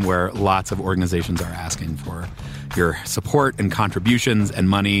time where lots of organizations are asking for your support and contributions and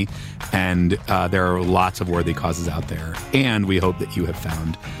money, and there are lots of worthy causes out there. And we hope that you have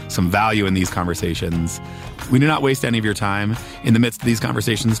found some value in these conversations. We do not waste any of your time in the midst of these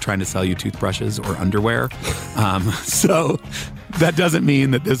conversations trying to sell you toothbrushes or underwear. So that doesn't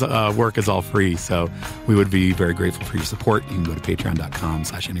mean that this work is all free. So we would be very grateful for your support. You can go to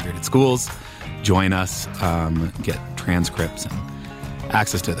patreon.com/integrated schools, join us, get transcripts and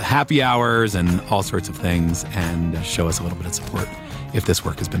access to the happy hours and all sorts of things, and show us a little bit of support if this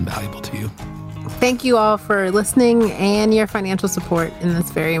work has been valuable to you. Thank you all for listening and your financial support in this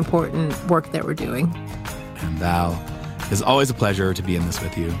very important work that we're doing. And Val, it's always a pleasure to be in this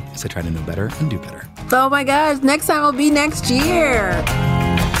with you as I try to know better and do better. Oh my gosh, next time will be next year.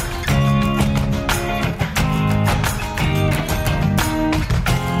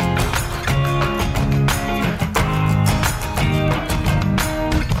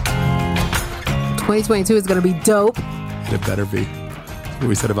 '22 is going to be dope. It better be. What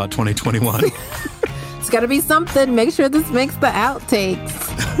we said about 2021. It's got to be something. Make sure this makes the outtakes.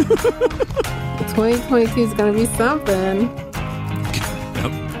 2022 is going to be something.